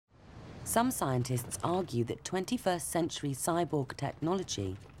Some scientists argue that 21st century cyborg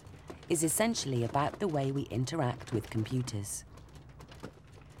technology is essentially about the way we interact with computers.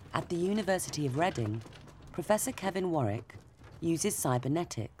 At the University of Reading, Professor Kevin Warwick uses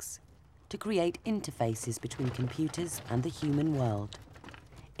cybernetics to create interfaces between computers and the human world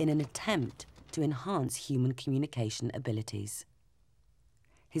in an attempt to enhance human communication abilities.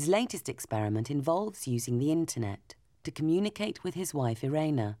 His latest experiment involves using the internet to communicate with his wife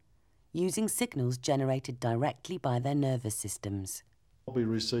Irena, using signals generated directly by their nervous systems. I'll be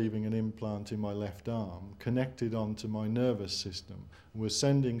receiving an implant in my left arm connected onto my nervous system. We're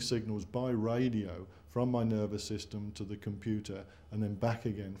sending signals by radio from my nervous system to the computer and then back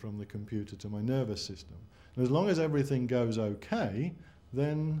again from the computer to my nervous system. And as long as everything goes okay,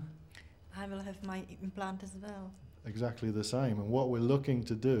 then I will have my implant as well. Exactly the same. And what we're looking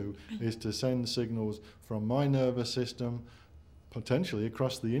to do is to send signals from my nervous system, potentially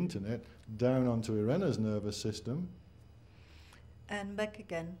across the internet, down onto Irena's nervous system. And back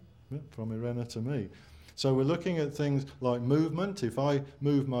again. Yeah, from Irena to me. So we're looking at things like movement. If I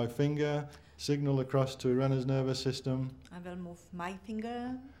move my finger, signal across to Irena's nervous system. I will move my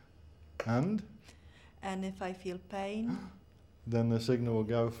finger. And if I feel pain, then the signal will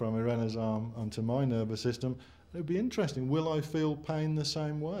go from Irena's arm onto my nervous system. It'd be interesting. Will I feel pain the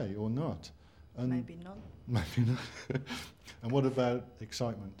same way or not? And maybe not. Maybe not. And what about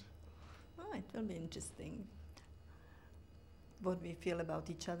excitement? Oh, it will be interesting. What we feel about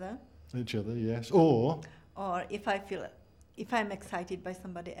each other. Each other, yes. Or if I'm excited by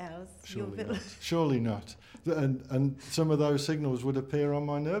somebody else, surely you will. Not. Surely not. And some of those signals would appear on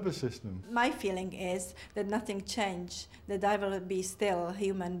my nervous system. My feeling is that nothing changed, that I will be still a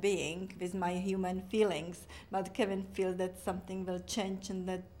human being with my human feelings, but Kevin feels that something will change and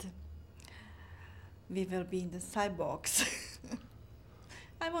that we will be in the cyborgs.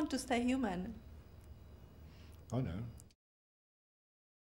 I want to stay human. I know.